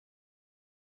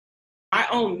My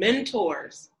own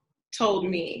mentors told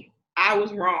me I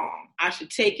was wrong. I should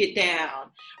take it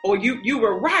down. Or you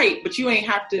were right, but you ain't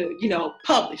have to,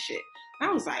 publish it.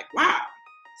 I was like, wow.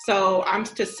 So I'm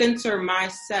to censor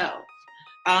myself.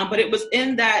 But it was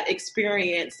in that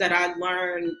experience that I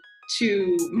learned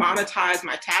to monetize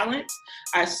my talents.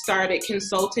 I started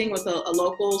consulting with a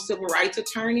local civil rights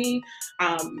attorney,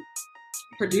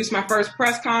 produced my first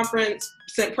press conference,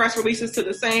 sent press releases to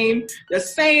the same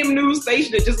news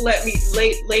station that just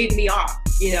laid me off,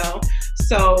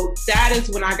 So that is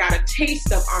when I got a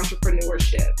taste of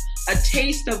entrepreneurship, a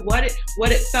taste of what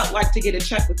it felt like to get a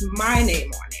check with my name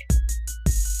on it.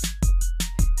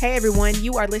 Hey everyone,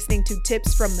 you are listening to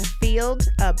Tips from the Field,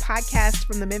 a podcast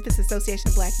from the Memphis Association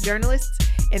of Black Journalists,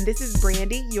 and this is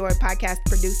Brandy, your podcast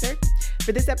producer.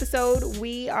 For this episode,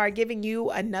 we are giving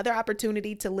you another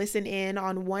opportunity to listen in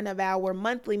on one of our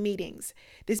monthly meetings.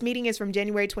 This meeting is from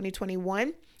January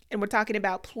 2021, and we're talking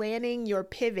about planning your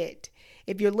pivot.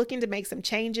 If you're looking to make some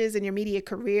changes in your media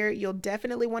career, you'll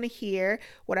definitely want to hear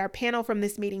what our panel from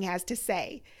this meeting has to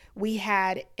say. We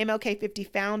had MLK 50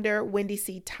 founder Wendy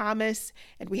C. Thomas,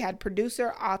 and we had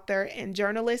producer, author, and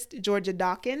journalist Georgia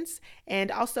Dawkins,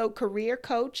 and also career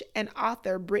coach and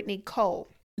author Brittany Cole.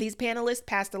 These panelists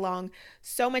passed along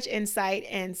so much insight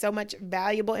and so much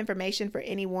valuable information for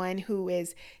anyone who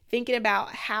is thinking about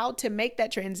how to make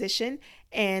that transition,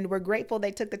 and we're grateful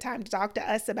they took the time to talk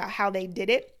to us about how they did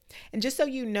it. And just so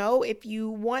you know, if you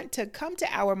want to come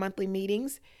to our monthly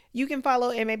meetings, you can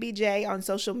follow MABJ on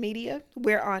social media.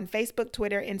 We're on Facebook,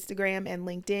 Twitter, Instagram, and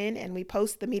LinkedIn, and we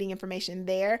post the meeting information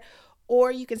there.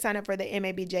 Or you can sign up for the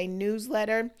MABJ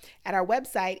newsletter at our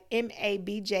website,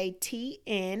 mabjtn.org,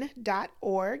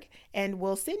 and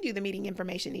we'll send you the meeting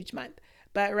information each month.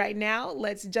 But right now,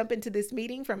 let's jump into this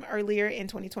meeting from earlier in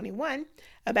 2021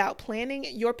 about planning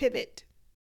your pivot.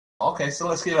 Okay, so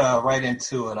let's get right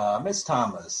into it. Ms.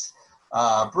 Thomas,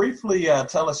 briefly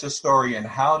tell us your story and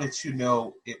how did you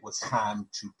know it was time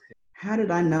to pivot? How did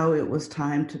I know it was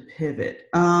time to pivot?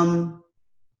 So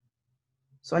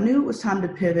I knew it was time to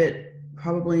pivot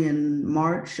probably in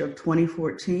March of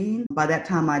 2014. By that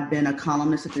time, I'd been a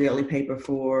columnist at the daily paper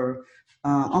for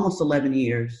almost 11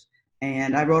 years.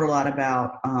 And I wrote a lot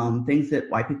about things that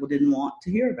white people didn't want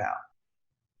to hear about.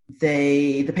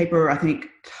 The paper, I think,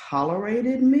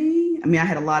 tolerated me. I mean, I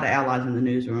had a lot of allies in the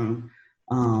newsroom.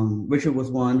 Richard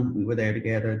was one. We were there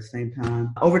together at the same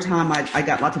time. Over time, I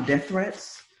got lots of death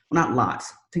threats. Well, not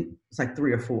lots. I think it's like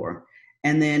 3 or 4.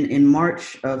 And then in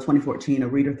March of 2014, a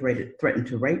reader threatened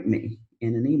to rape me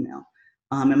in an email.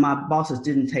 And my bosses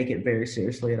didn't take it very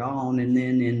seriously at all. And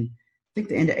then in, I think,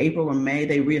 the end of April or May,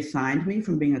 they reassigned me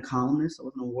from being a columnist, I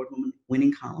was an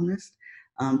award-winning columnist,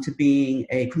 to being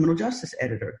a criminal justice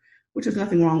editor, which is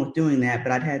nothing wrong with doing that,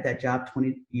 but I'd had that job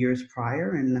 20 years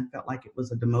prior, and I felt like it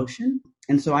was a demotion.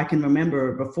 And so I can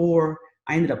remember before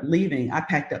I ended up leaving, I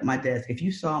packed up my desk. If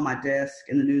you saw my desk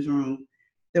in the newsroom,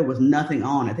 there was nothing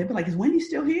on it. They'd be like, is Wendy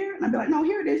still here? And I'd be like, no,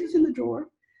 here it is. It's in the drawer.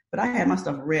 But I had my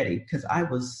stuff ready because I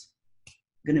was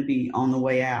going to be on the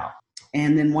way out.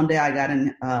 And then one day I got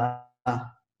a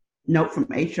note from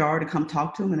HR to come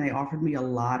talk to them, and they offered me a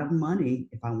lot of money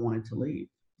if I wanted to leave.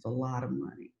 It's a lot of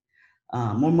money.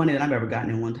 More money than I've ever gotten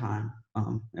in one time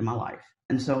in my life.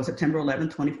 And so September 11,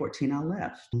 2014, I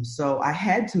left. So I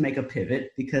had to make a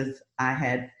pivot because I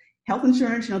had health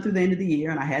insurance, through the end of the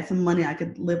year, and I had some money I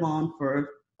could live on for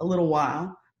a little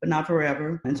while, but not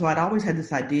forever. And so I'd always had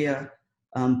this idea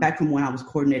back from when I was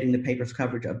coordinating the paper's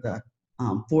coverage of the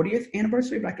 40th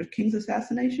anniversary of Dr. King's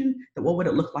assassination, that what would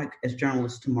it look like as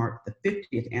journalists to mark the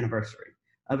 50th anniversary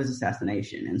of his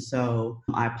assassination. And so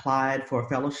I applied for a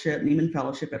fellowship, Nieman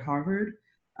Fellowship at Harvard,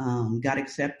 got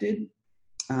accepted,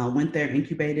 went there,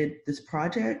 incubated this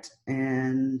project,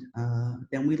 and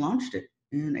then we launched it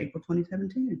in April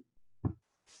 2017.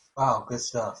 Wow, good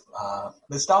stuff.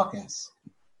 Ms. Dawkins.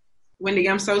 Wendy,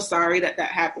 I'm so sorry that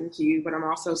happened to you, but I'm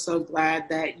also so glad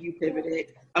that you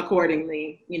pivoted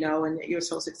accordingly, and that you're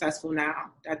so successful now.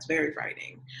 That's very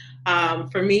frightening.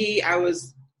 For me, I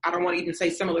don't want to even say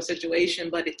similar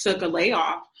situation, but it took a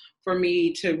layoff for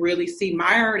me to really see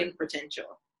my earning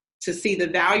potential, to see the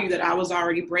value that I was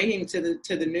already bringing to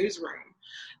the newsroom.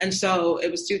 And so it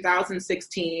was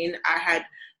 2016. I had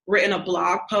written a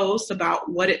blog post about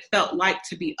what it felt like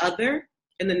to be other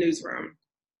in the newsroom.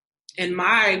 And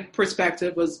my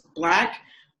perspective was Black,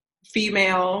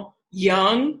 female,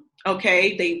 young.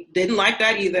 Okay, they didn't like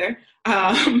that either.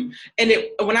 And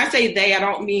when I say they, I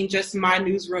don't mean just my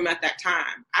newsroom at that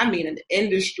time. I mean an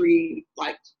industry,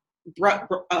 like a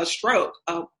broad stroke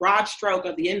of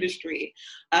the industry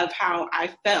of how I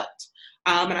felt.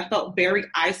 And I felt very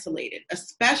isolated,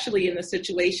 especially in the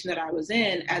situation that I was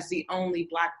in as the only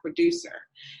Black producer.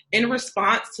 In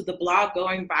response to the blog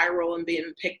going viral and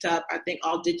being picked up, I think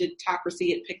All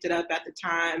Digitocracy had picked it up at the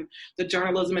time. The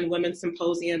Journalism and Women's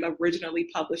Symposium originally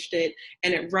published it,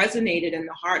 and it resonated in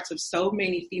the hearts of so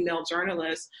many female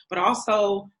journalists, but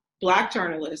also Black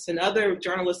journalists and other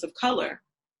journalists of color.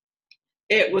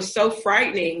 It was so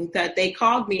frightening that they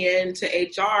called me into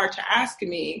HR to ask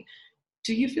me,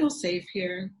 do you feel safe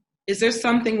here? Is there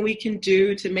something we can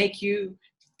do to make you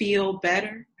feel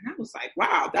better? And I was like,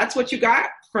 wow, that's what you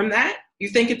got from that? You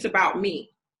think it's about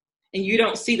me, and you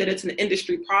don't see that it's an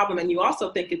industry problem, and you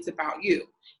also think it's about you.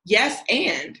 Yes,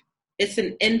 and it's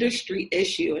an industry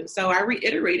issue. And so I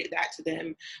reiterated that to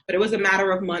them, but it was a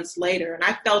matter of months later, and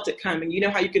I felt it coming. You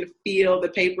know how you can feel the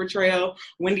paper trail?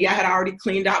 Wendy, I had already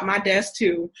cleaned out my desk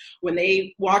too. When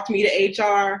they walked me to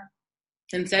HR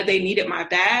and said they needed my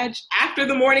badge after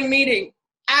the morning meeting,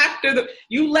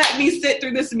 you let me sit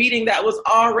through this meeting that was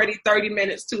already 30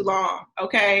 minutes too long,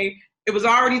 okay? It was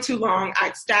already too long.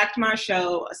 I stacked my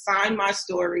show, assigned my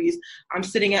stories. I'm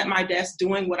sitting at my desk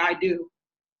doing what I do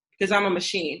because I'm a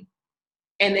machine.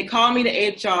 And they called me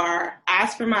to HR,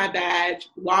 asked for my badge,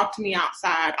 walked me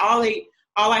outside. All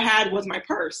I had was my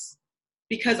purse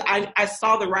because I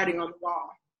saw the writing on the wall.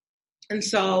 And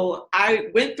so I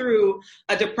went through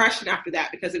a depression after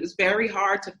that because it was very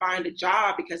hard to find a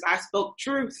job because I spoke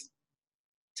truth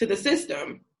to the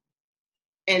system.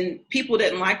 And people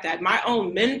didn't like that. My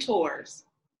own mentors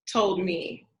told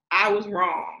me I was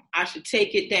wrong. I should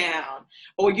take it down.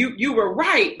 Or you were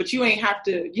right, but you ain't have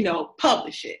to,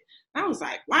 publish it. I was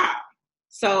like, wow.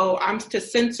 So I'm to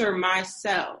censor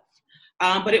myself.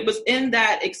 But it was in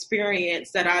that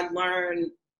experience that I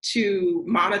learned to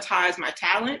monetize my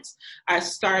talents. I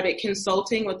started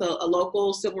consulting with a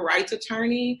local civil rights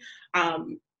attorney,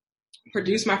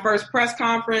 produced my first press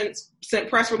conference, sent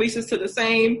press releases to the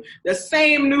same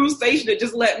news station that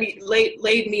just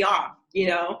laid me off,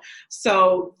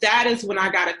 So that is when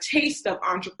I got a taste of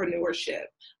entrepreneurship,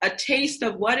 a taste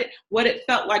of what it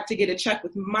felt like to get a check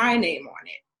with my name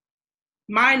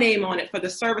on it for the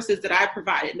services that I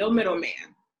provided. No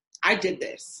middleman. I did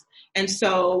this. And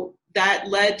so that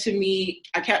led to me,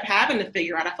 I kept having to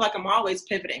figure out, I feel like I'm always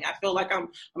pivoting. I feel like I'm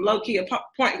low-key a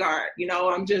point guard,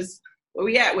 I'm just, where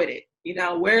we at with it?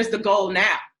 Where's the goal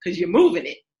now? Because you're moving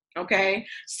it, okay?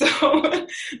 So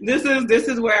this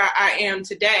is where I am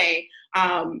today.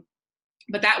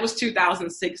 But that was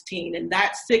 2016, and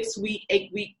that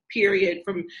 8-week period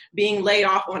from being laid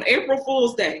off on April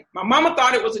Fool's Day. My mama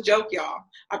thought it was a joke, y'all.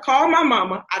 I called my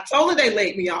mama. I told her they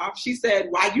laid me off. She said,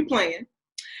 why you playing?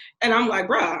 And I'm like,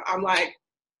 bruh,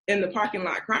 in the parking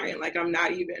lot crying. Like,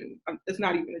 it's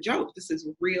not even a joke. This is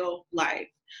real life.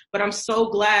 But I'm so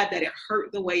glad that it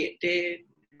hurt the way it did.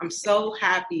 I'm so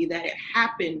happy that it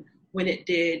happened when it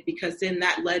did, because then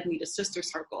that led me to Sister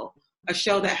Circle, a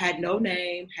show that had no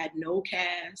name, had no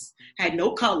cast, had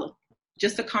no color,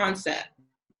 just a concept.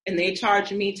 And they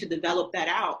charged me to develop that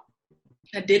out.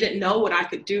 I didn't know what I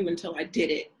could do until I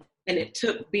did it. And it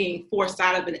took being forced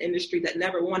out of an industry that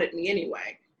never wanted me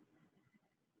anyway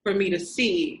for me to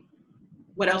see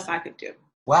what else I could do.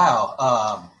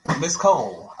 Wow. Ms.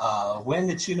 Cole, when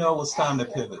did you know it was time to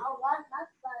pivot?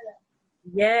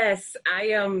 Yes, I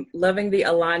am loving the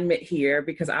alignment here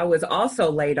because I was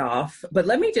also laid off. But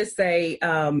let me just say,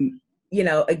 again,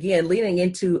 leaning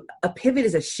into a pivot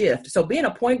is a shift. So being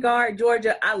a point guard,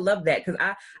 Georgia, I love that because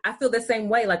I feel the same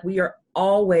way. Like, we are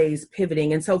always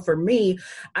pivoting. And so for me,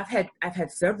 I've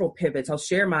had several pivots. I'll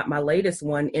share my latest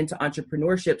one into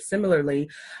entrepreneurship, similarly,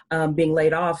 being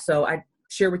laid off. So I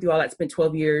share with you all, I spent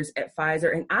 12 years at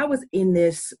Pfizer, and I was in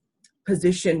this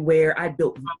position where I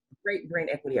built great brand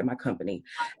equity at my company.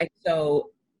 And so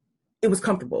it was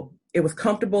comfortable.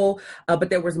 But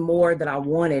there was more that I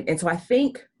wanted. And so I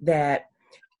think that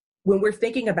when we're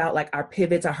thinking about like our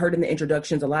pivots, I heard in the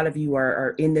introductions, a lot of you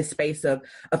are in this space of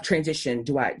transition.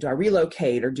 Do I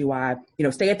relocate, or do I,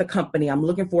 stay at the company? I'm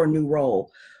looking for a new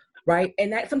role, right?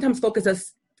 And that sometimes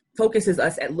focuses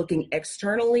us at looking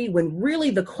externally, when really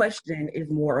the question is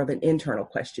more of an internal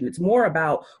question. It's more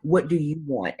about, what do you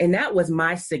want? And that was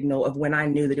my signal of when I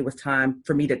knew that it was time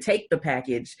for me to take the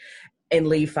package and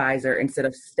leave Pfizer instead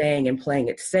of staying and playing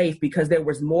it safe, because there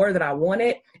was more that I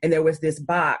wanted, and there was this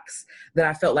box that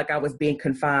I felt like I was being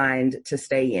confined to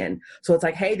stay in. So it's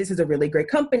like, hey, this is a really great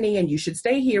company and you should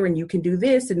stay here and you can do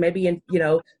this. And maybe in,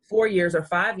 4 years or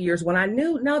 5 years, when I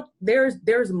knew, no,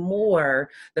 there's more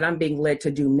that I'm being led to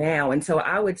do now. And so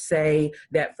I would say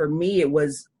that for me, it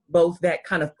was both that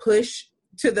kind of push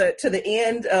to the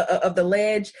end of the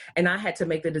ledge, and I had to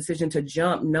make the decision to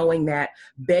jump, knowing that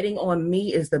betting on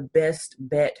me is the best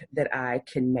bet that I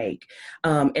can make.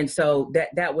 And so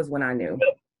that was when I knew.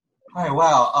 All right,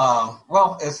 wow.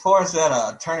 Well, as far as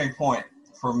that turning point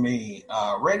for me,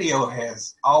 radio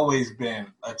has always been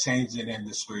a changing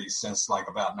industry since like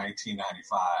about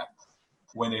 1995,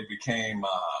 when it became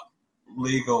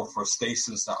legal for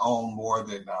stations to own more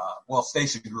than,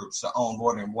 station groups to own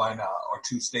more than one or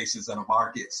two stations in a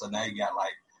market. So now you got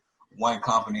like one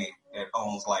company that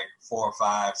owns like 4 or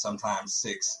 5, sometimes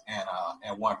 6,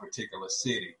 in one particular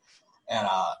city. And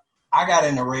I got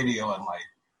into radio in like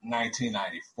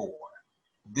 1994.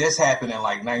 This happened in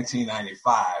like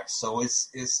 1995. So it's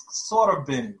sort of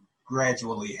been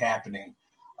gradually happening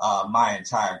my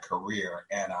entire career.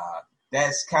 And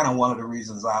that's kind of one of the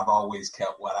reasons I've always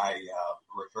kept what I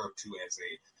refer to as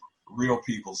a real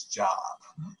people's job.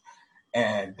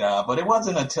 And but it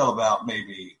wasn't until about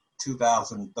maybe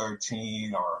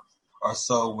 2013 or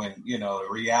so when, the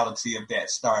reality of that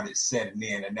started setting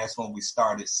in. And that's when we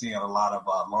started seeing a lot of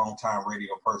longtime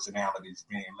radio personalities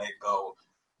being let go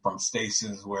from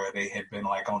stations where they had been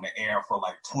like on the air for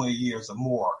like 20 years or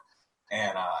more.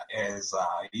 And as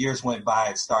years went by,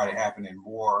 it started happening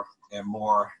more and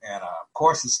more. And of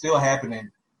course, it's still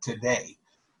happening today.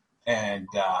 And,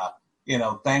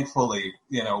 thankfully,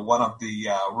 one of the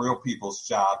real people's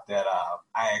job that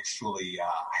I actually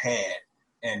had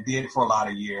and did for a lot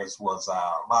of years was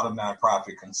a lot of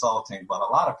nonprofit consulting, but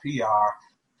a lot of PR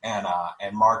and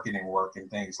marketing work and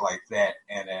things like that.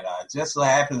 And it just so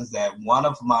happens that one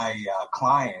of my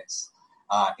clients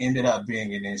ended up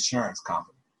being an insurance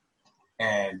company.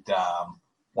 And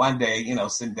one day,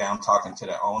 sitting down talking to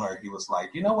the owner, he was like,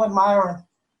 "You know what, Myron,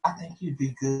 I think you'd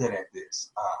be good at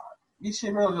this. You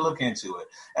should really look into it."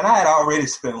 And I had already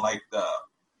spent like the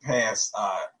past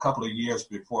couple of years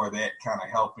before that kind of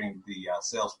helping the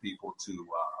salespeople to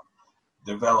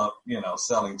develop,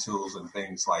 selling tools and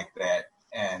things like that.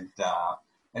 And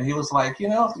he was like,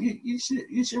 you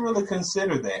should really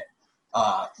consider that.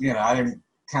 I didn't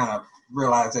kind of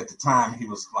realize at the time he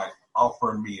was like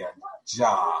offering me a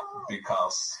job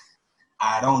because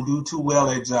I don't do too well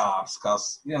at jobs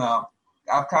because,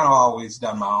 I've kind of always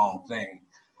done my own thing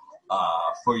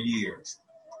for years.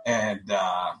 And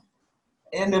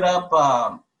ended up,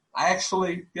 I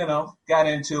actually, got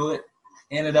into it,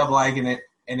 ended up liking it,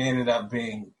 and ended up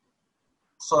being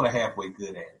sort of halfway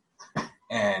good at it.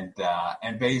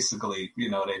 And basically,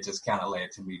 that just kind of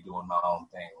led to me doing my own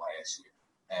thing last year.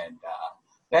 And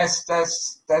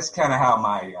that's kind of how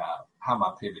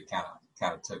my pivot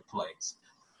kind of took place.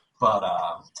 But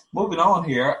moving on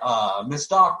here, Ms.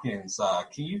 Dawkins,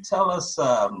 can you tell us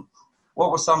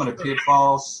what were some of the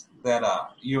pitfalls that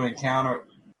you encountered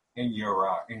in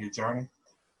your journey?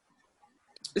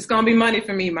 It's gonna be money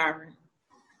for me, Myron.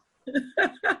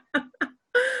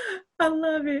 I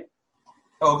love it.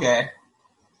 Okay.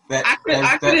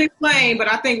 I could explain,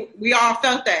 but I think we all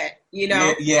felt that,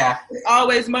 Yeah. It's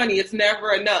always money. It's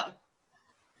never enough.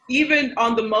 Even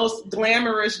on the most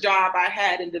glamorous job I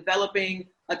had in developing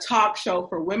a talk show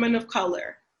for women of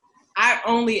color, I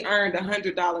only earned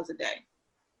 $100 a day.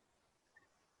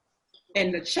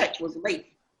 And the check was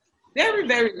late. Very,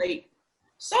 very late.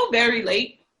 So very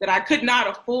late that I could not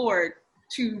afford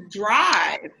to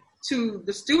drive to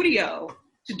the studio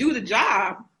to do the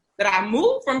job that I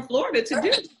moved from Florida to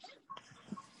do.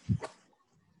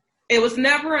 It was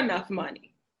never enough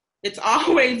money. It's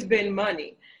always been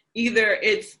money. Either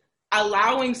it's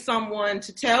allowing someone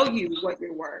to tell you what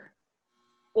you're worth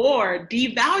or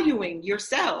devaluing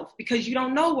yourself because you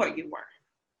don't know what you're worth.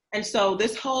 And so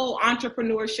this whole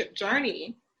entrepreneurship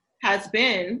journey has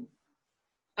been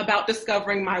about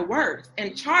discovering my worth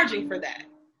and charging for that.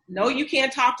 No, you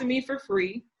can't talk to me for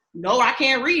free. No, I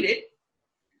can't read it.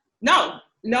 No,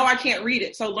 I can't read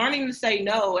it. So learning to say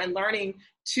no and learning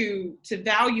to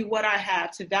value what I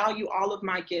have, to value all of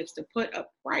my gifts, to put a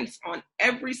price on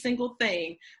every single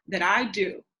thing that I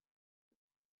do.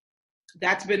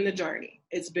 That's been the journey.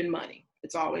 It's been money.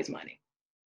 It's always money.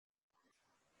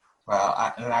 Well,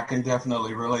 I can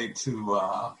definitely relate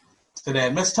to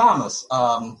that. Ms. Thomas,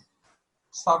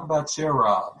 let's talk about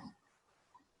your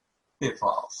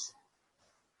pitfalls.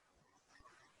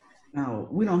 No,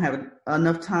 we don't have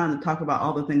enough time to talk about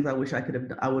all the things I wish I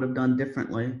would have done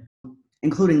differently,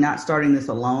 including not starting this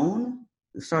alone,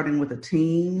 starting with a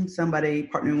team,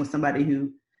 partnering with somebody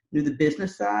who knew the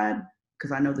business side,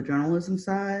 because I know the journalism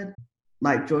side.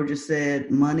 Like Georgia said,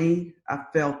 money, I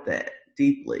felt that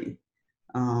deeply.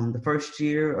 The first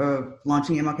year of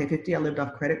launching MLK 50, I lived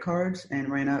off credit cards and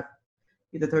ran up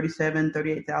either $37,000,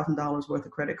 $38,000 worth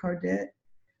of credit card debt,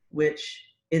 which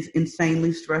is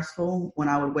insanely stressful. When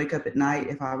I would wake up at night,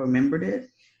 if I remembered it,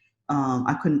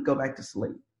 I couldn't go back to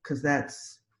sleep because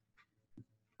that's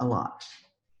a lot.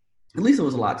 At least it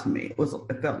was a lot to me.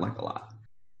 It felt like a lot.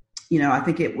 I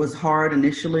think it was hard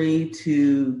initially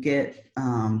to get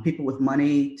people with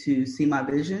money to see my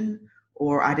vision,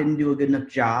 or I didn't do a good enough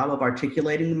job of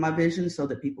articulating my vision so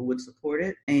that people would support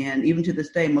it. And even to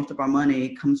this day, most of our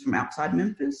money comes from outside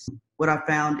Memphis. What I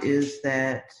found is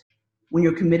that when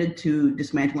you're committed to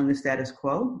dismantling the status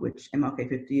quo, which MLK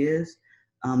 50 is,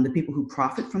 the people who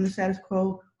profit from the status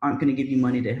quo aren't going to give you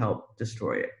money to help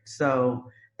destroy it. So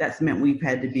that's meant we've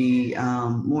had to be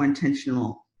more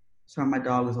intentional. Sorry, my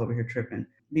dog is over here tripping.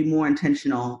 Be more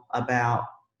intentional about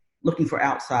looking for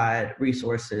outside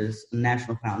resources,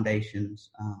 national foundations,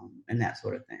 and that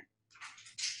sort of thing.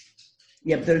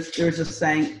 Yep, there's a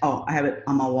saying, I have it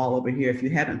on my wall over here. If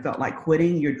you haven't felt like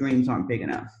quitting, your dreams aren't big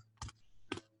enough.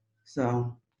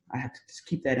 So I have to just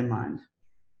keep that in mind.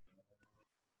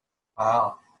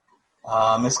 Wow.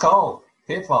 Ms. Cole,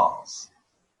 pitfalls.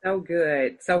 So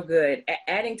good. So good.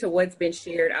 Adding to what's been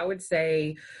shared, I would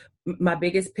say my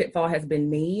biggest pitfall has been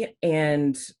me.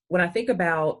 And when I think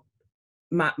about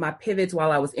my pivots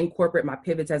while I was in corporate, my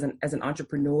pivots as an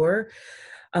entrepreneur,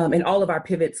 and all of our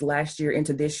pivots last year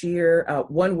into this year,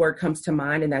 one word comes to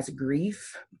mind, and that's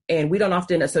grief. And we don't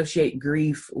often associate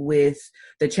grief with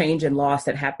the change and loss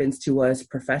that happens to us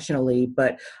professionally,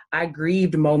 but I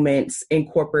grieved moments in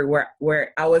corporate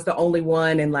where I was the only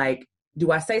one, and like, do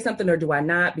I say something or do I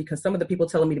not? Because some of the people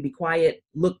telling me to be quiet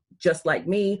look just like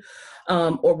me,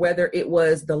 or whether it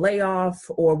was the layoff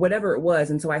or whatever it was.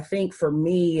 And so I think for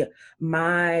me,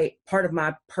 part of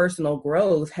my personal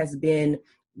growth has been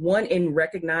one in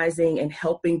recognizing and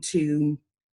helping to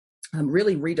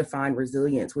really redefine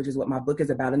resilience, which is what my book is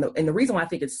about. And the reason why I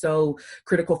think it's so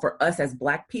critical for us as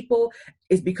Black people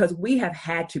is because we have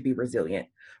had to be resilient,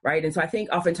 right? And so I think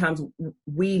oftentimes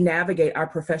we navigate our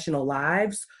professional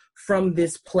lives from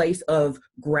this place of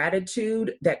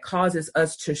gratitude that causes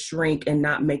us to shrink and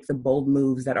not make the bold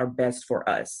moves that are best for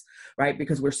us, right?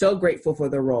 Because we're so grateful for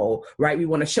the role, right? We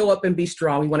want to show up and be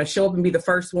strong. We want to show up and be the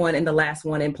first one and the last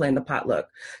one and playing the potluck.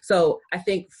 So I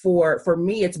think for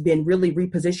me, it's been really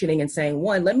repositioning and saying,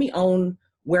 one, let me own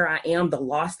where I am, the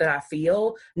loss that I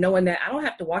feel, knowing that I don't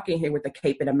have to walk in here with a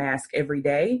cape and a mask every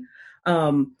day.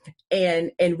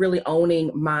 And really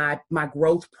owning my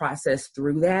growth process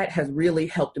through that has really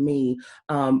helped me,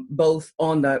 both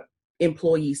on the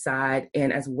employee side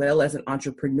and as well as an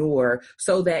entrepreneur,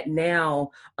 so that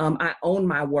now I own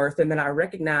my worth, and then I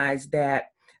recognize that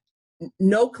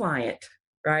no client,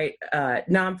 right,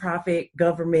 nonprofit,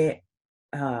 government,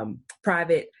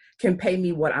 private, can pay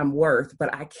me what I'm worth,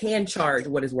 but I can charge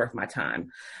what is worth my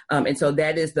time. And so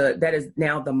that is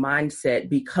now the mindset,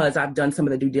 because I've done some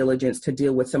of the due diligence to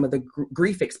deal with some of the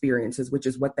grief experiences, which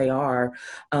is what they are,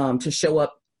 to show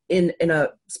up in a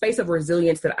space of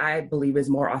resilience that I believe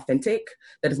is more authentic,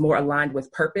 that is more aligned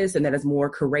with purpose, and that is more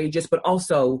courageous, but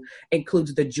also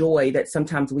includes the joy that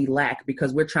sometimes we lack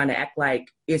because we're trying to act like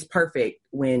it's perfect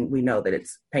when we know that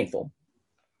it's painful.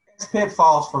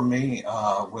 Pitfalls for me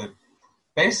would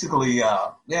basically,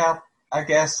 I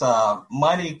guess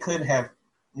money could have,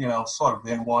 sort of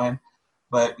been one.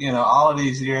 But, all of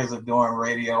these years of doing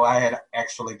radio, I had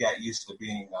actually got used to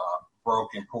being broke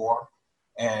and poor.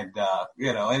 And,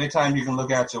 anytime you can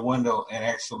look out your window and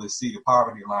actually see the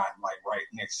poverty line, like right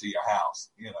next to your house,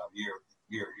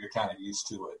 you're kind of used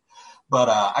to it. But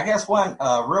I guess one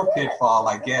real pitfall,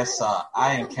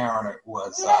 I encountered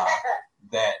was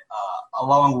that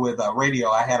along with radio,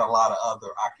 I had a lot of other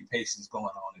occupations going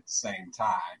on at the same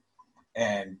time.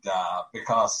 And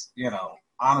because,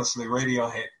 honestly, radio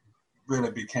had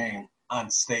really became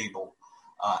unstable,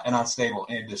 an unstable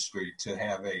industry to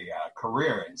have a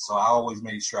career in. So I always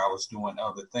made sure I was doing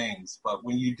other things. But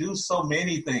when you do so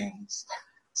many things,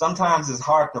 sometimes it's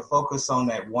hard to focus on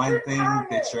that one thing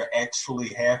that you're actually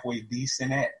halfway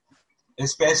decent at.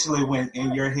 Especially when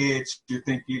in your head you're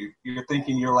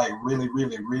thinking you're like really,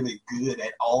 really, really good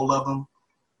at all of them,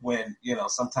 when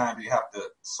sometimes you have to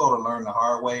sort of learn the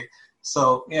hard way.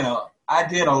 So I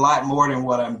did a lot more than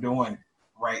what I'm doing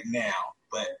right now,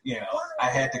 but I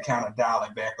had to kind of dial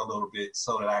it back a little bit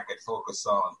so that I could focus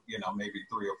on maybe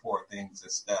 3 or 4 things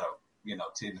instead of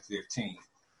 10 to 15,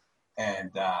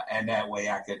 and that way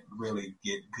I could really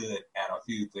get good at a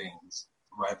few things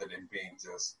rather than being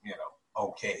just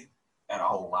okay at a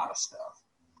whole lot of stuff.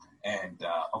 And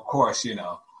of course,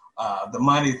 the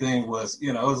money thing was,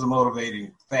 it was a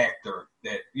motivating factor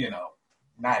that,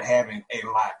 not having a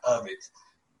lot of it,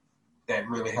 that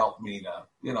really helped me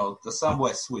to, to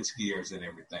somewhat switch gears and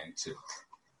everything too.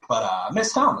 But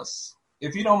Ms. Thomas,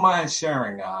 if you don't mind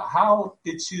sharing, how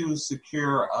did you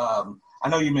secure, I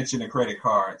know you mentioned the credit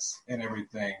cards and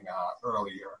everything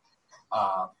earlier.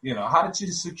 How did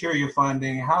you secure your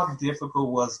funding? How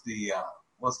difficult was the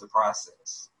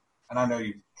process? And I know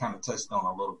you kind of touched on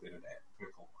a little bit of that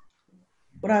before.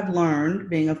 What I've learned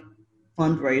being a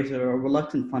fundraiser or a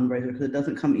reluctant fundraiser, because it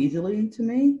doesn't come easily to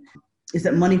me, is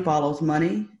that money follows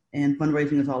money, and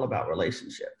fundraising is all about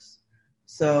relationships.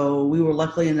 So we were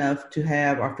lucky enough to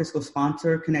have our fiscal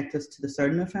sponsor connect us to the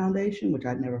Certina Foundation, which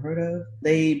I'd never heard of.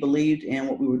 They believed in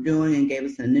what we were doing and gave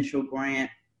us an initial grant.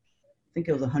 I think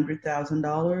it was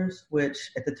 $100,000,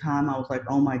 which at the time I was like,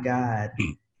 oh my God,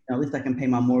 at least I can pay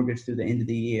my mortgage through the end of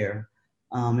the year.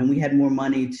 And we had more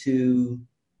money to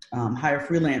hire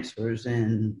freelancers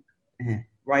and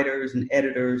writers and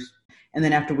editors. And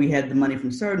then after we had the money from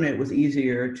Certina, it was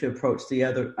easier to approach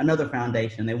another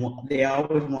foundation. They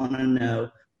always want to know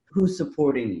who's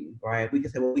supporting you, right? We can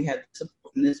say, well, we have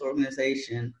support from this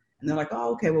organization. And they're like,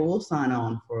 oh, okay, well, we'll sign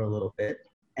on for a little bit.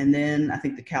 And then I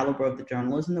think the caliber of the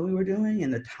journalism that we were doing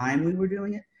and the time we were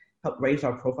doing it helped raise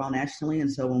our profile nationally.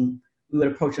 And so when we would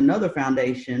approach another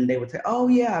foundation, they would say, oh,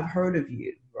 yeah, I've heard of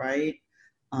you, right?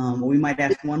 We might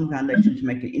ask one foundation to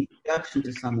make an introduction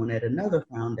to someone at another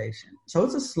foundation. So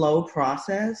it's a slow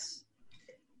process.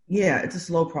 Yeah, it's a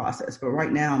slow process. But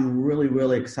right now, I'm really,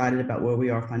 really excited about where we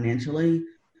are financially.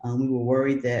 We were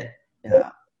worried that,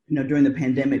 during the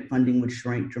pandemic, funding would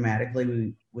shrink dramatically.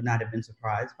 We would not have been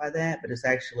surprised by that. But it's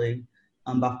actually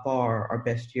by far our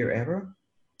best year ever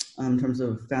in terms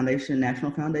of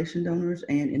national foundation donors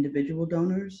and individual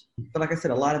donors. But like I said,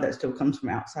 a lot of that still comes from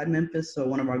outside Memphis. So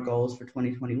one of our goals for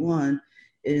 2021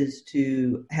 is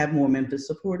to have more Memphis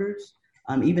supporters,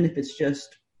 even if it's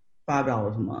just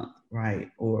 $5 a month, right?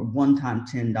 Or one-time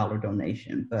 $10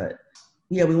 donation. But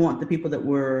yeah, we want the people that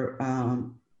we're,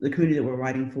 the community that we're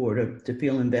writing for to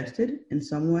feel invested in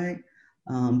some way.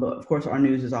 But of course, our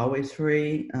news is always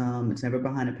free. It's never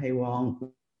behind a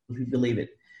paywall. We believe it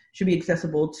should be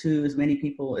accessible to as many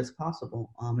people as possible.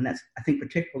 And that's, I think,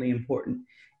 particularly important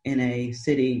in a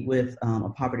city with a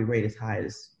poverty rate as high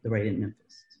as the rate in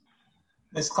Memphis.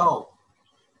 Ms. Cole,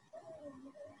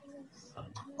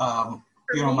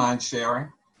 you don't mind sharing?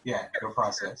 Yeah, your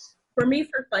process. For me,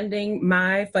 for funding,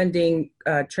 my funding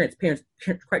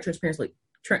quite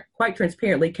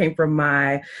transparently came from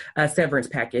my severance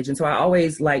package. And so I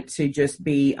always like to just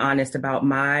be honest about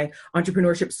my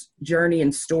entrepreneurship journey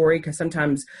and story, because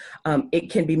sometimes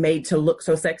it can be made to look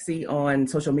so sexy on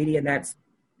social media. And that's,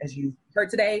 as you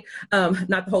heard today,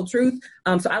 not the whole truth.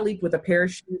 So I leaped with a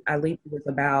parachute. I leaped with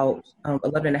about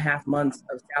 11 and a half months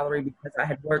of salary because I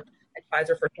had worked at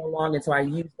Pfizer for so long. And so I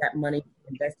used that money to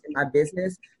invest in my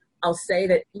business. I'll say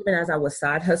that even as I was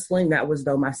side hustling, that was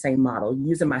though my same model,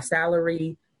 using my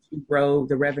salary to grow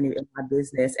the revenue in my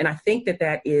business. And I think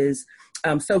that is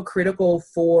so critical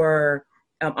for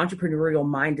entrepreneurial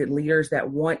minded leaders that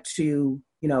want to,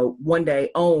 one day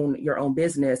own your own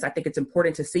business. I think it's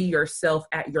important to see yourself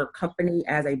at your company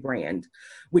as a brand,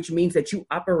 which means that you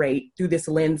operate through this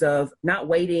lens of not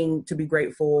waiting to be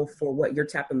grateful for what you're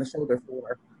tapped on the shoulder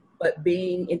for, but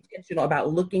being intentional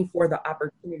about looking for the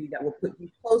opportunity that will put you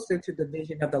closer to the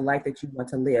vision of the life that you want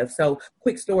to live. So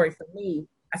quick story for me,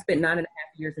 I spent 9.5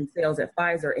 years in sales at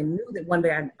Pfizer and knew that one day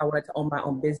I wanted to own my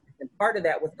own business. And part of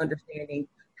that was understanding,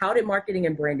 how did marketing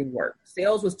and branding work?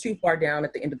 Sales was too far down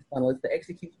at the end of the funnel. It's the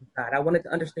execution side. I wanted to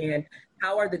understand,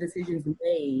 how are the decisions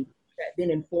made that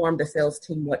then inform the sales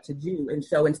team what to do? And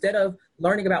so instead of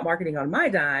learning about marketing on my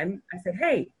dime, I said,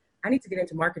 hey, I need to get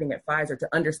into marketing at Pfizer to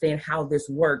understand how this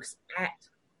works at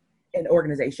an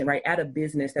organization, right? At a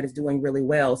business that is doing really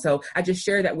well. So I just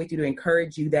share that with you to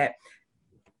encourage you that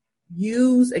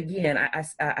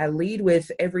I lead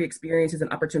with every experience as an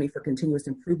opportunity for continuous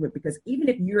improvement, because even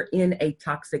if you're in a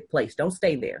toxic place, don't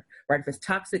stay there, right? If it's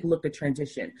toxic, look to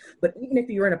transition. But even if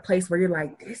you're in a place where you're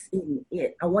like, this isn't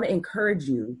it, I want to encourage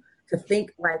you to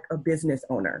think like a business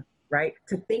owner, right?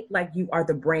 To think like you are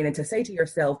the brand and to say to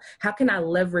yourself, how can I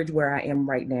leverage where I am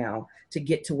right now to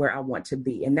get to where I want to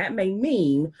be? And that may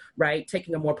mean, right,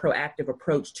 taking a more proactive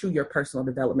approach to your personal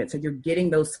development. So you're getting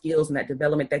those skills and that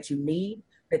development that you need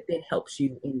that then helps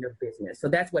you in your business. So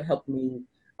that's what helped me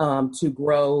to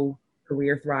grow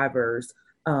Career Thrivers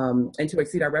and to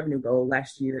exceed our revenue goal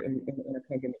last year in a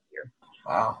pandemic year.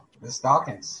 Wow, Ms.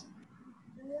 Dawkins.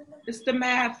 It's the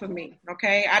math for me,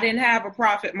 okay? I didn't have a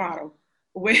profit model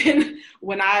when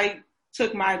I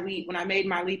took my leap, when I made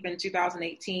my leap in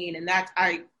 2018. And that's,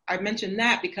 I mentioned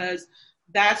that because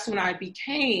that's when I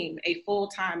became a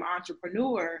full-time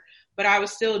entrepreneur, but I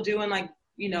was still doing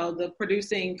the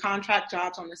producing contract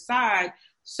jobs on the side.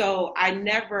 So I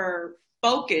never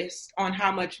focused on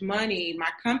how much money my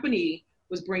company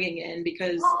was bringing in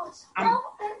because I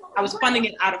was funding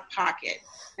it out of pocket.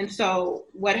 And so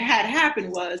what had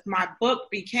happened was my book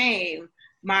became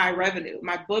my revenue.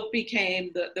 My book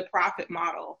became the profit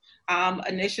model.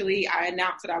 Initially, I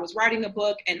announced that I was writing a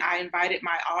book, and I invited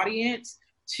my audience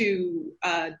to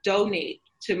donate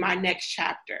to my next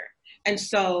chapter. And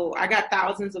so I got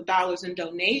thousands of dollars in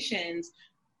donations,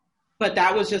 but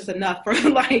that was just enough for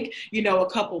a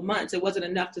couple months. It wasn't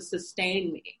enough to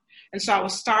sustain me. And so I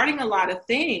was starting a lot of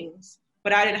things,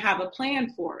 but I didn't have a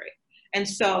plan for it. And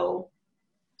so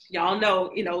y'all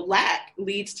know, lack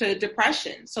leads to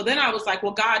depression. So then I was like,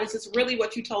 well, God, is this really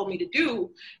what you told me to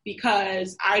do?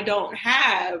 Because I don't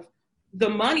have the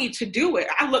money to do it.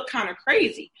 I look kind of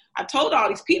crazy. I told all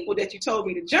these people that you told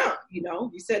me to jump,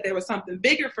 you said there was something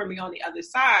bigger for me on the other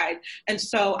side. And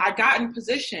so I got in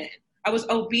position. I was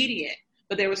obedient,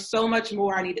 but there was so much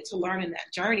more I needed to learn in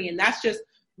that journey. And that's just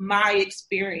my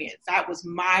experience. That was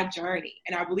my journey.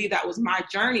 And I believe that was my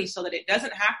journey so that it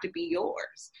doesn't have to be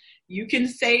yours. You can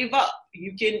save up.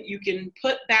 You can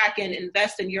put back and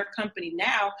invest in your company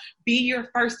now. Be your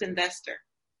first investor.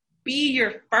 Be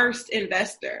your first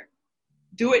investor.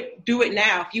 Do it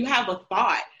now. If you have a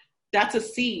thought, that's a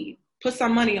seed. Put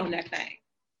some money on that thing.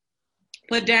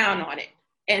 Put down on it.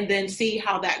 And then see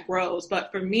how that grows.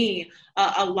 But for me,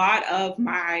 a lot of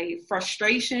my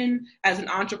frustration as an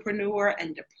entrepreneur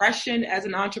and depression as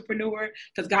an entrepreneur,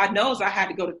 because God knows I had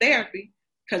to go to therapy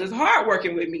because it's hard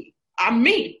working with me. I'm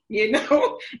me,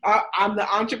 I'm the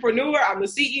entrepreneur, I'm the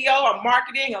CEO, I'm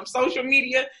marketing, I'm social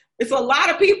media. It's a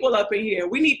lot of people up in here.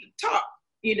 We need to talk,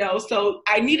 so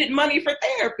I needed money for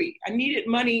therapy. I needed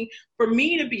money for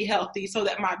me to be healthy so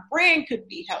that my brand could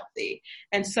be healthy.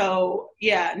 And so,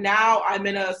 now I'm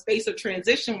in a space of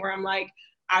transition where I'm like,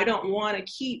 I don't want to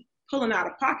keep pulling out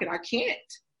of pocket. I can't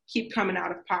keep coming out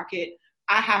of pocket.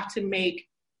 I have to make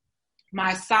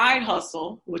my side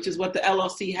hustle, which is what the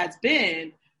LLC has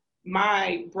been,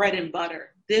 my bread and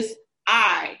butter.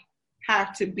 I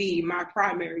have to be my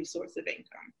primary source of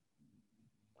income.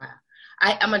 Wow.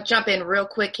 I'm going to jump in real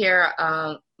quick here,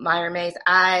 Myra Mays.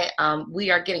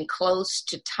 We are getting close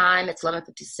to time. It's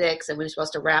 11:56 and we're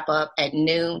supposed to wrap up at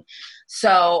noon.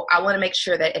 So I want to make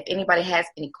sure that if anybody has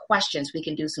any questions, we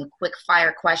can do some quick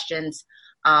fire questions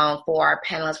for our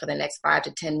panelists for the next 5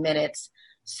 to 10 minutes.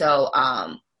 So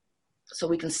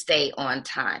we can stay on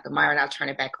time. But Myra, I'll turn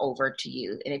it back over to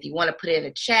you. And if you want to put it in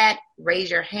the chat,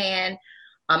 raise your hand.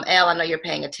 Elle, I know you're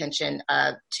paying attention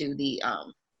to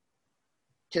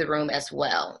the room as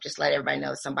well. Just let everybody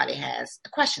know if somebody has a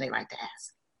question they'd like to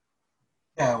ask.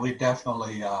 Yeah, we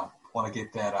definitely want to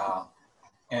get that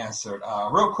answered.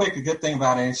 Real quick, a good thing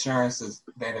about insurance is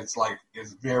that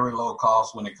it's very low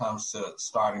cost when it comes to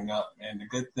starting up. And the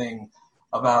good thing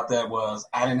about that was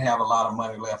I didn't have a lot of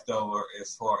money left over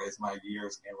as far as my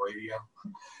years in radio.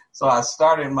 So I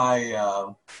started my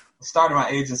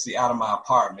agency out of my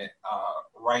apartment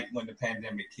right when the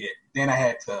pandemic hit. Then I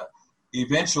had to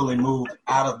eventually move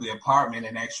out of the apartment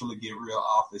and actually get real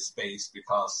office space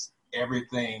because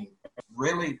everything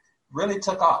really, really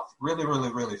took off really, really,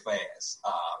 really fast.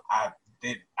 I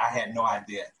had no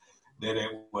idea that it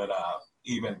would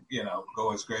even,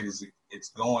 go as great as it's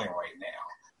going right now.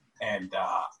 And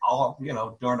all,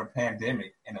 during the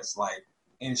pandemic, and it's like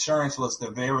insurance was the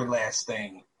very last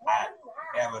thing I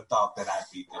ever thought that I'd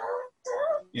be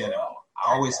doing.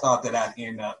 I always thought that I'd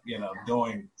end up,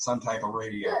 doing some type of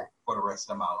radio for the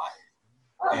rest of my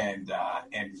life. And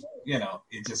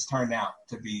it just turned out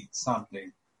to be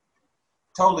something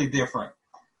totally different.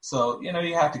 So,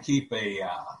 you have to keep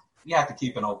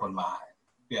an open mind,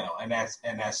 and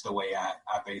that's the way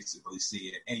I basically see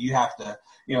it. And you have to,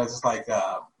 just like,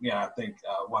 I think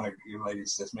one of you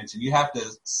ladies just mentioned, you have to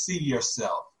see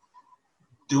yourself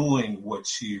doing what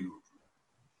you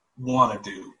want to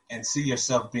do and see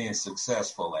yourself being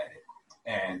successful at it.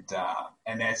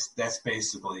 And that's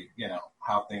basically,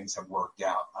 how things have worked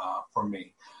out for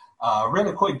me.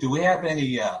 Really quick, do we have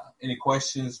any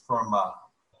questions from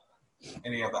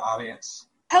any of the audience?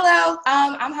 Hello,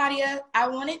 I'm Hadia. I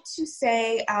wanted to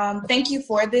say thank you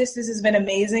for this. This has been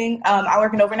amazing. I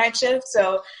work an overnight shift,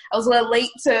 so I was a little late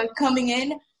to coming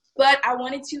in. But I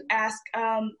wanted to ask,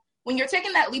 when you're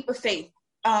taking that leap of faith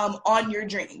on your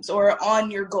dreams or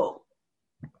on your goal,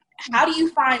 how do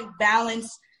you find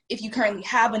balance if you currently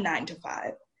have a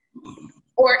 9-to-5?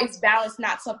 Or is balance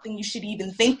not something you should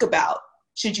even think about?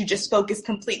 Should you just focus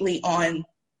completely on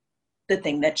the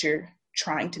thing that you're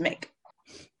trying to make?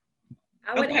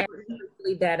 I would add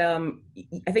that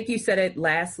I think you said it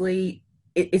lastly,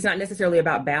 it's not necessarily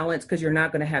about balance because you're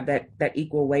not going to have that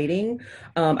equal weighting.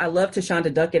 I love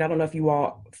Tashonda Duckett. I don't know if you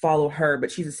all follow her,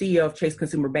 but she's the CEO of Chase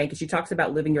Consumer Bank, and she talks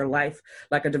about living your life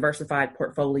like a diversified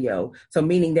portfolio. So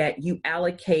meaning that you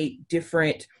allocate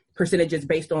different percentages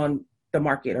based on the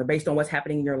market or based on what's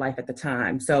happening in your life at the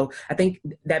time. So I think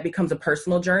that becomes a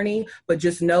personal journey, but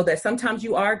just know that sometimes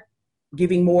you are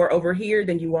giving more over here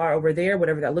than you are over there,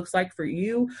 whatever that looks like for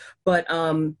you. But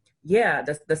yeah,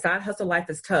 the side hustle life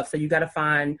is tough. So you got to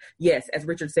find, yes, as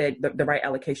Richard said, the right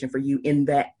allocation for you in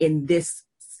this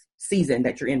season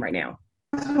that you're in right now.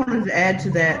 I just wanted to add to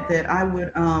that I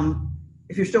would,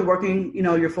 if you're still working,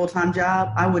 your full-time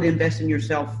job, I would invest in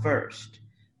yourself first.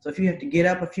 So if you have to get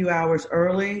up a few hours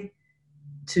early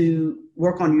to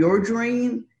work on your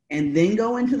dream and then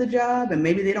go into the job, and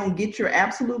maybe they don't get your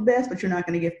absolute best, but you're not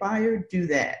going to get fired, do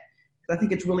that. I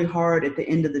think it's really hard at the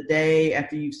end of the day,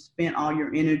 after you've spent all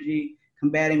your energy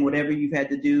combating whatever you've had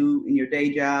to do in your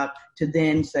day job, to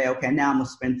then say, okay, now I'm going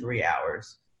to spend 3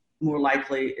 hours. More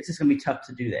likely, it's just going to be tough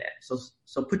to do that.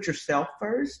 So put yourself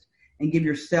first and give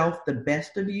yourself the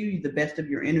best of you, the best of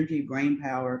your energy, brain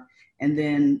power, and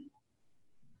then,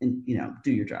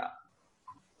 do your job.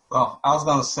 Well, I was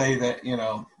going to say that,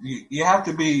 you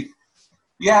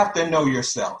have to know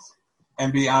yourself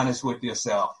and be honest with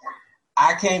yourself.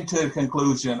 I came to the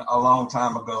conclusion a long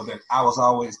time ago that I was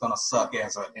always going to suck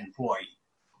as an employee.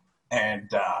 And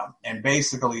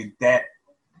basically that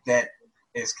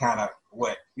is kind of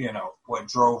what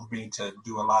drove me to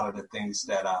do a lot of the things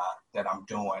that I'm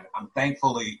doing. I'm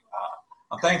thankful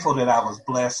that I was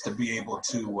blessed to be able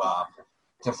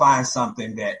to find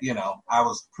something that, I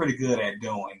was pretty good at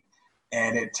doing,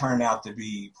 and it turned out to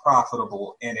be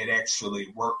profitable, and it actually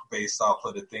worked based off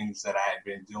of the things that I had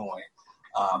been doing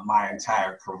my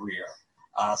entire career.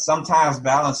 Sometimes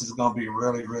balance is going to be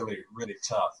really, really, really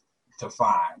tough to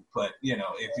find. But,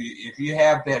 if you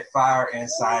have that fire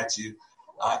inside you,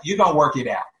 you're going to work it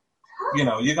out.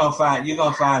 You're going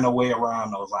to find a way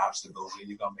around those obstacles, and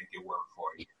you're going to make it work for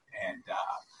you.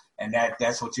 And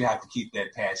that's what you have to keep,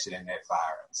 that passion and that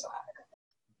fire inside.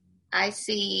 I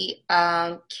see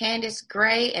Candace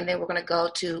Gray, and then we're going to go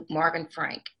to Marvin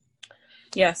Frank.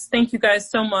 Yes, thank you guys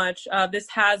so much. This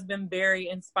has been very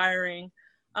inspiring.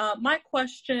 My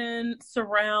question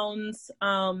surrounds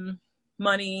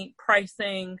money,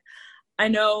 pricing. I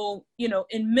know,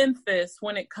 in Memphis,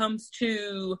 when it comes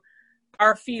to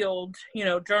our field,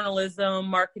 journalism,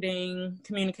 marketing,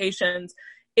 communications,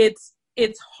 it's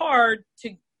hard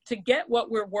to get what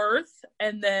we're worth.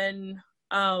 And then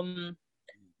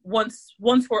once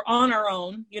we're on our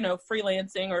own,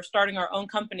 freelancing or starting our own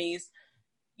companies,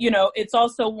 it's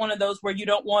also one of those where you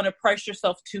don't want to price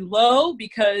yourself too low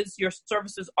because your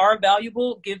services are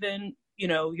valuable given,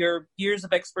 your years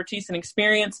of expertise and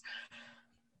experience.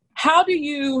 How do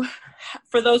you,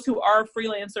 for those who are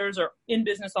freelancers or in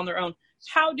business on their own,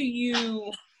 how do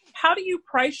you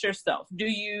price yourself? Do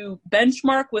you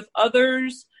benchmark with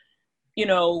others,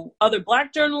 other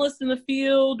Black journalists in the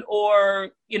field,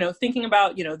 or, thinking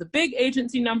about, the big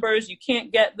agency numbers, you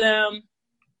can't get them,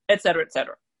 et cetera, et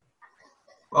cetera?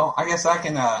 Well, I guess I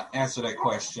can answer that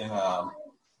question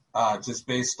just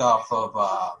based off of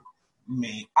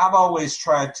me. I've always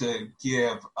tried to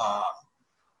give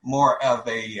more of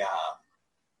a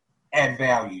add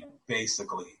value,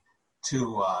 basically,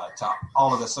 to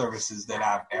all of the services that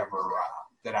I've ever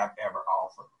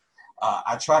offered.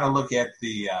 I try to look at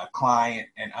the client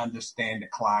and understand the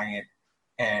client,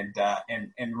 and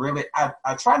really,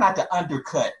 I try not to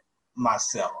undercut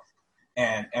myself.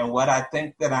 And what I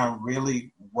think that I'm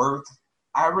really worth,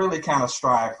 I really kind of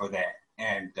strive for that.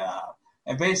 And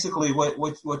basically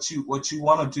what you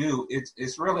want to do,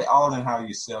 it's really all in how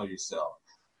you sell yourself.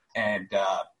 And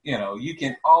you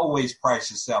can always price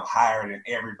yourself higher than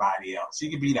everybody else. You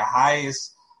can be the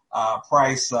highest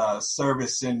price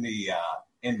service in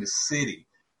the city,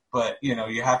 but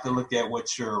you have to look at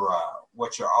what you're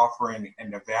offering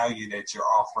and the value that you're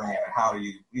offering, and how do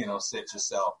you set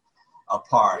yourself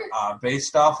apart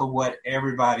based off of what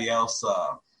everybody else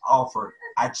offered.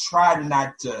 I try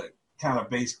not to kind of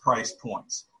base price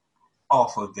points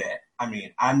off of that. I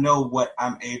mean, I know what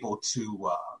I'm able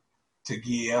to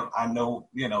give. I know,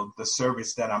 the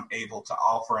service that I'm able to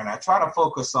offer, and I try to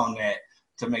focus on that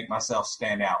to make myself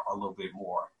stand out a little bit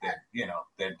more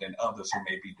than others who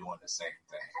may be doing the same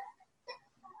thing.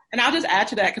 And I'll just add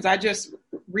to that, because I just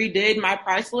redid my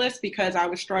price list because I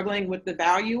was struggling with the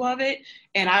value of it.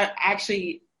 And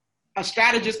a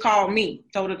strategist called me,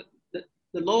 told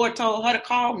the Lord told her to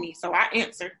call me, so I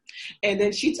answered. And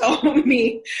then she told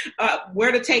me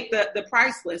where to take the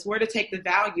price list, where to take the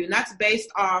value. And that's based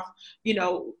off, you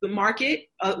know, the market,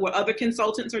 what other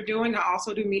consultants are doing. I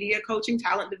also do media coaching,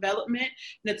 talent development.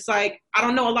 And it's like, I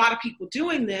don't know a lot of people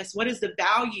doing this. What is the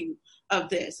value of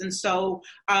this? And so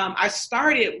I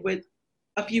started with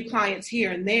a few clients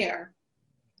here and there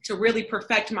to really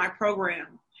perfect my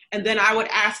program. And then I would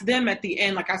ask them at the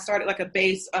end, like I started like a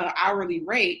base hourly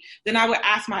rate. Then I would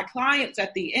ask my clients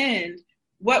at the end,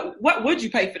 what would you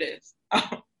pay for this?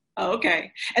 Oh,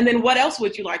 okay. And then what else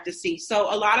would you like to see?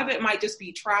 So a lot of it might just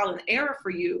be trial and error for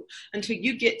you until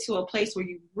you get to a place where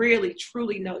you really,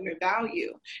 truly know your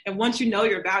value. And once you know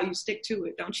your value, stick to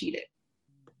it. Don't cheat it.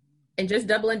 And just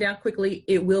doubling down quickly,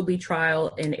 it will be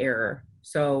trial and error.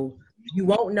 So you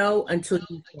won't know until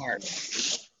you start.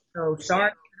 So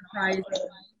start with the price,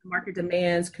 market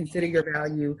demands, consider your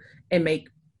value, and make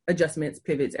adjustments,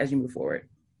 pivots as you move forward.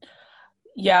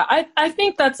 Yeah, I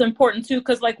think that's important too,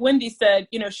 because like Wendy said,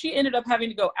 you know, she ended up having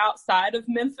to go outside of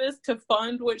Memphis to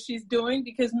fund what she's doing,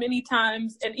 because many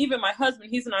times, and even my husband,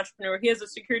 he's an entrepreneur, he has a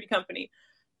security company.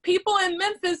 People in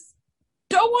Memphis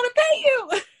don't want to pay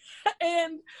you.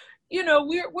 And, you know,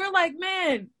 we're like,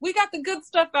 man, we got the good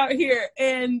stuff out here,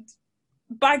 and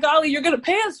by golly, you're going to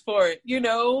pay us for it, you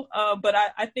know? But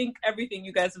I think everything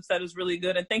you guys have said is really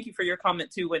good. And thank you for your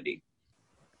comment too, Wendy.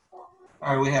 All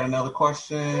right, we had another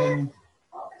question.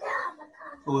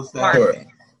 Who was that?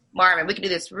 Marvin, we can do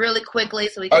this really quickly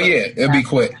so we can. Oh, yeah, it'll be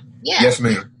quick. Yeah. Yes,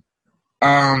 ma'am.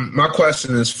 My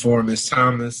question is for Ms.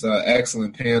 Thomas.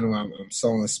 Excellent panel. I'm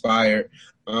so inspired.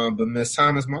 But Ms.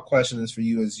 Thomas, my question is for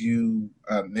you, as you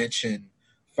mentioned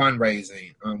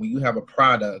fundraising. When you have a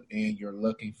product and you're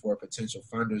looking for potential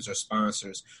funders or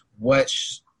sponsors,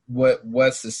 what's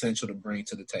essential to bring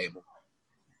to the table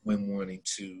when wanting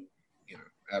to, you know,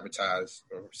 advertise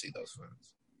or receive those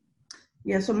funds?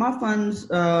 Yeah, so my funds,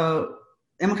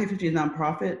 MLK50 is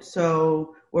nonprofit,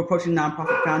 so we're approaching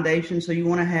nonprofit foundation. So you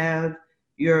want to have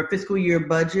your fiscal year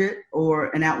budget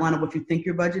or an outline of what you think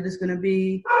your budget is going to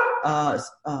be, a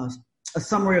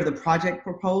summary of the project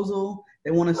proposal.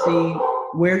 They want to see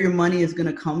where your money is going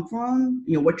to come from,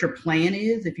 you know, what your plan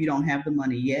is if you don't have the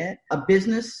money yet, a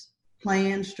business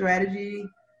plan strategy,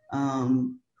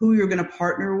 who you're going to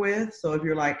partner with. So if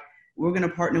you're like, we're going to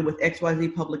partner with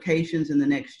XYZ publications in the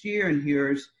next year, and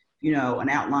here's, you know, an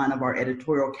outline of our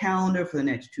editorial calendar for the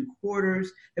next 2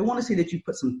 quarters. They want to see that you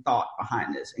put some thought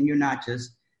behind this and you're not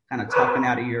just kind of talking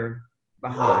out of your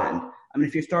behind. I mean,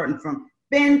 if you're starting from,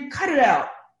 Ben, cut it out.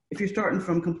 If you're starting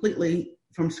from completely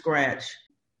from scratch,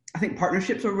 I think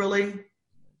partnerships are really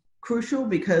crucial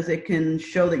because it can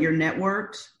show that you're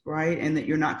networked, right? And that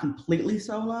you're not completely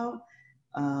solo.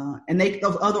 And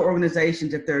those other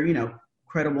organizations, if they're, you know,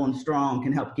 credible and strong,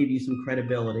 can help give you some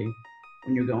credibility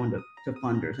when you're going to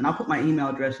funders. And I'll put my email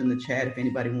address in the chat if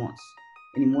anybody wants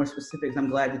any more specifics. I'm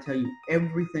glad to tell you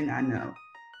everything I know.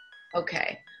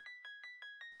 Okay.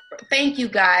 Thank you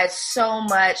guys so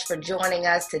much for joining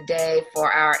us today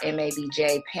for our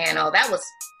MABJ panel. That was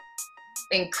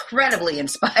incredibly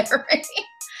inspiring.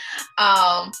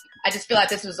 I just feel like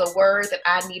this was a word that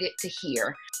I needed to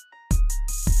hear.